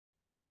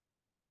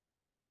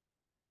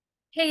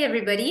Hey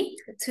everybody,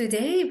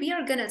 today we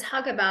are going to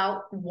talk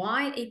about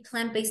why a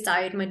plant-based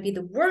diet might be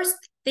the worst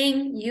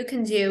thing you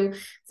can do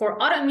for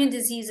autoimmune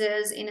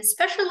diseases and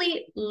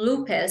especially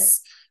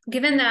lupus,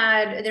 given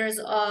that there's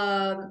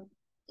a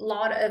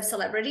lot of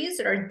celebrities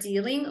that are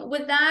dealing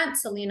with that.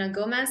 Selena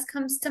Gomez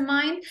comes to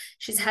mind.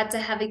 She's had to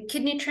have a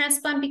kidney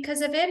transplant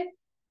because of it.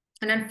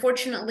 And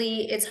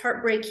unfortunately, it's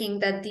heartbreaking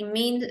that the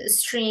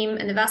mainstream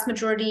and the vast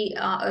majority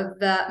of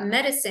the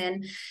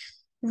medicine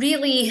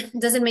really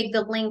doesn't make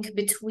the link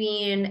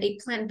between a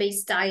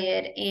plant-based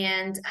diet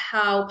and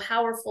how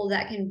powerful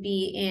that can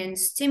be in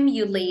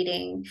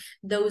stimulating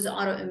those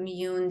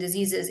autoimmune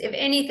diseases. If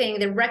anything,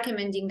 they're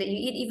recommending that you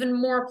eat even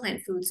more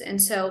plant foods.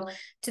 And so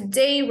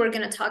today we're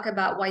going to talk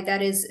about why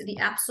that is the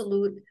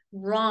absolute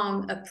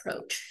wrong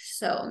approach.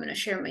 So I'm going to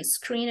share my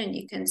screen and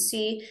you can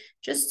see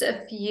just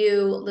a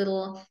few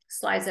little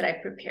slides that I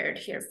prepared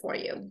here for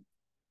you.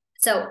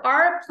 So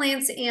are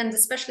plants, and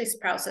especially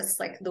sprouts, that's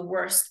like the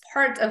worst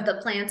part of the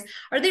plants,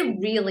 are they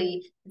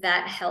really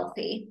that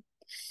healthy?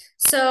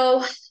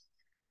 So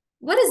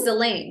what is the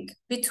link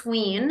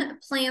between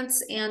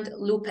plants and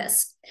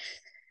lupus?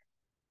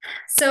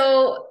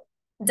 So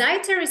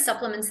dietary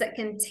supplements that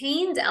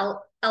contained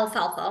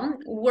alfalfa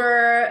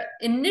were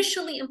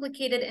initially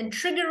implicated in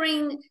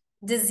triggering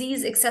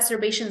disease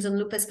exacerbations in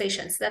lupus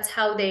patients. That's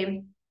how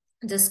they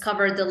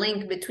discovered the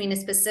link between a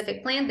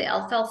specific plant, the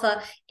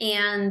alfalfa,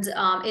 and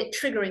it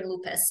triggering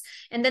lupus.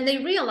 And then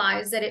they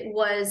realized that it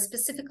was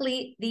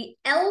specifically the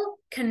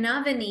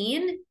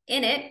L-Canavanine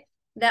in it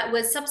that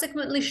was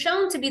subsequently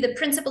shown to be the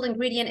principal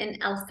ingredient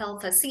in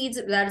alfalfa seeds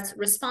that's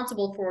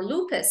responsible for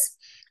lupus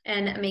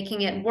and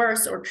making it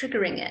worse or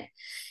triggering it.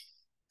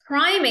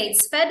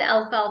 Primates fed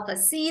alfalfa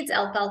seeds,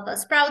 alfalfa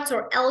sprouts,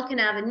 or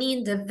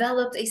L-Canavanine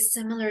developed a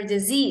similar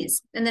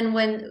disease. And then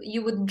when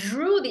you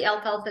withdrew the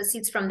alfalfa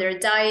seeds from their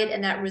diet,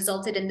 and that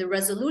resulted in the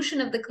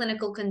resolution of the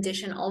clinical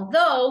condition,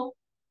 although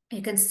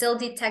you can still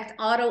detect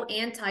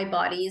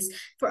autoantibodies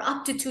for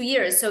up to 2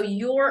 years. So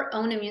your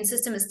own immune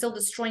system is still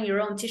destroying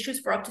your own tissues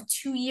for up to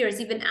 2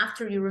 years, even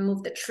after you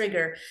remove the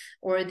trigger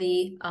or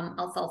the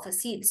alfalfa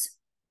seeds.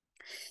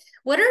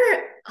 What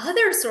are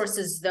other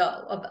sources,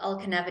 though, of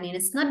L-Canavanine?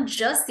 It's not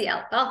just the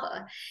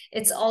alfalfa.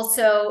 It's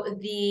also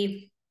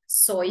the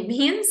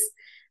soybeans,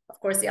 of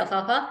course, the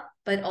alfalfa,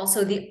 but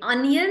also the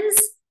onions,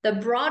 the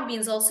broad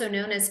beans, also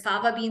known as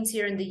fava beans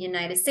here in the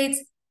United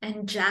States,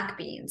 and jack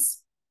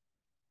beans.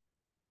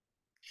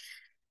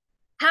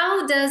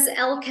 How does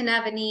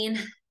L-Canavanine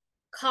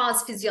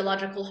cause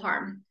physiological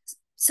harm?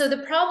 So the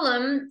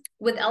problem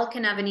with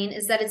L-Canavanine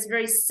is that it's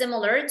very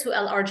similar to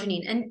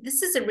L-arginine. And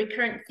this is a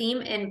recurrent theme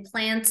in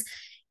plant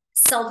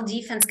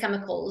self-defense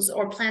chemicals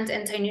or plant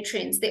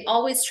anti-nutrients. They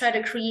always try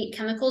to create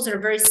chemicals that are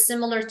very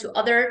similar to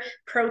other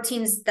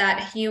proteins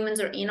that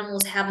humans or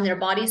animals have in their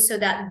bodies so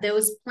that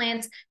those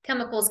plant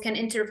chemicals can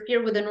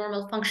interfere with the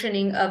normal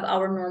functioning of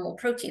our normal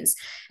proteins.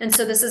 And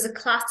so this is a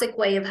classic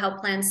way of how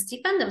plants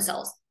defend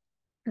themselves.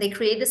 They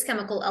create this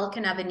chemical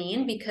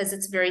L-Canavanine because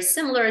it's very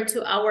similar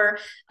to our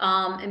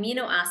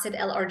amino acid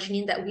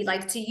L-arginine that we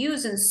like to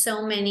use in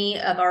so many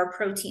of our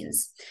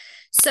proteins.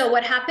 So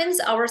what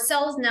happens? Our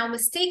cells now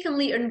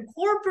mistakenly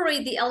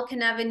incorporate the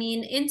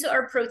L-Canavanine into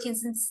our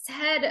proteins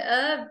instead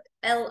of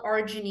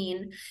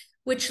L-arginine,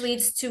 which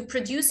leads to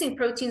producing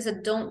proteins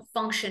that don't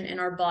function in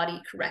our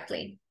body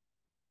correctly.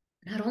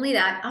 Not only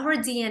that, our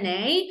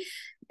DNA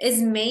is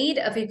made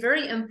of a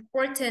very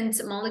important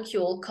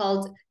molecule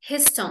called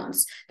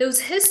histones.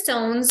 Those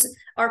histones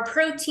are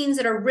proteins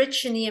that are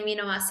rich in the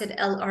amino acid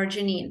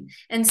L-arginine.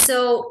 And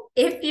so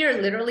if you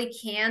literally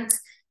can't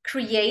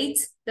create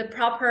the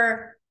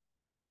proper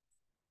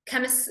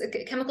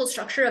chemical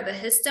structure of a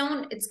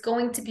histone, it's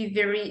going to be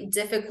very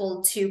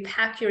difficult to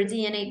pack your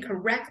DNA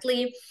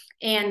correctly.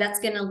 And that's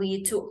going to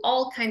lead to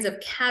all kinds of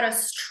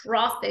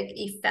catastrophic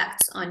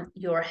effects on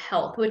your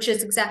health, which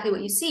is exactly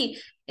what you see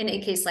in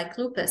a case like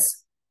lupus.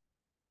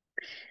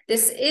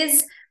 This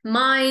is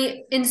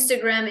my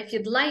Instagram if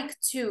you'd like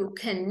to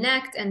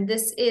connect, and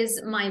this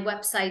is my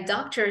website,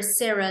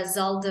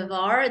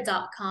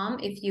 DRZALDIVAR.com,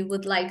 if you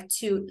would like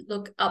to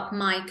look up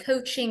my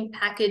coaching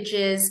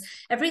packages.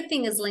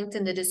 Everything is linked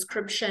in the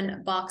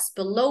description box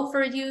below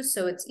for you,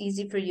 so it's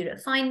easy for you to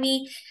find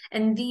me.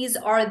 And these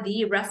are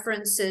the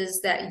references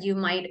that you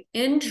might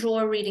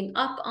enjoy reading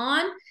up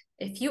on.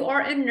 If you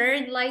are a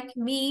nerd like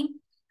me,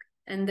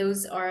 and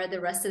those are the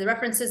rest of the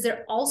references.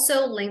 They're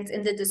also linked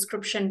in the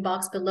description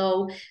box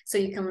below, so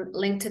you can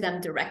link to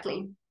them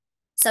directly.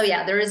 So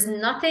yeah, there is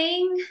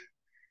nothing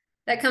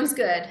that comes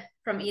good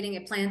from eating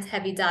a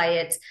plant-heavy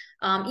diet.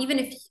 Even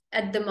if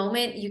at the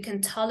moment you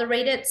can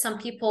tolerate it, some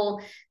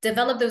people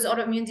develop those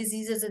autoimmune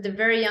diseases at a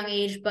very young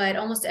age, but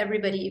almost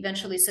everybody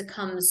eventually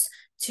succumbs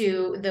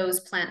to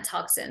those plant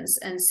toxins.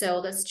 And so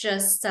let's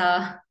just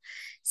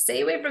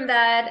stay away from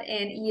that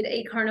and eat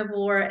a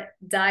carnivore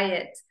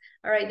diet.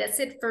 All right, that's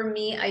it for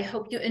me. I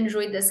hope you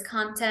enjoyed this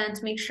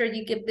content. Make sure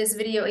you give this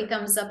video a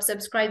thumbs up,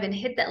 subscribe, and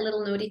hit that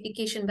little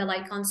notification bell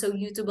icon so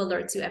YouTube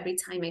alerts you every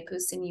time I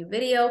post a new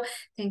video.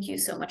 Thank you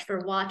so much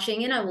for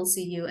watching, and I will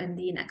see you in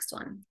the next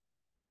one.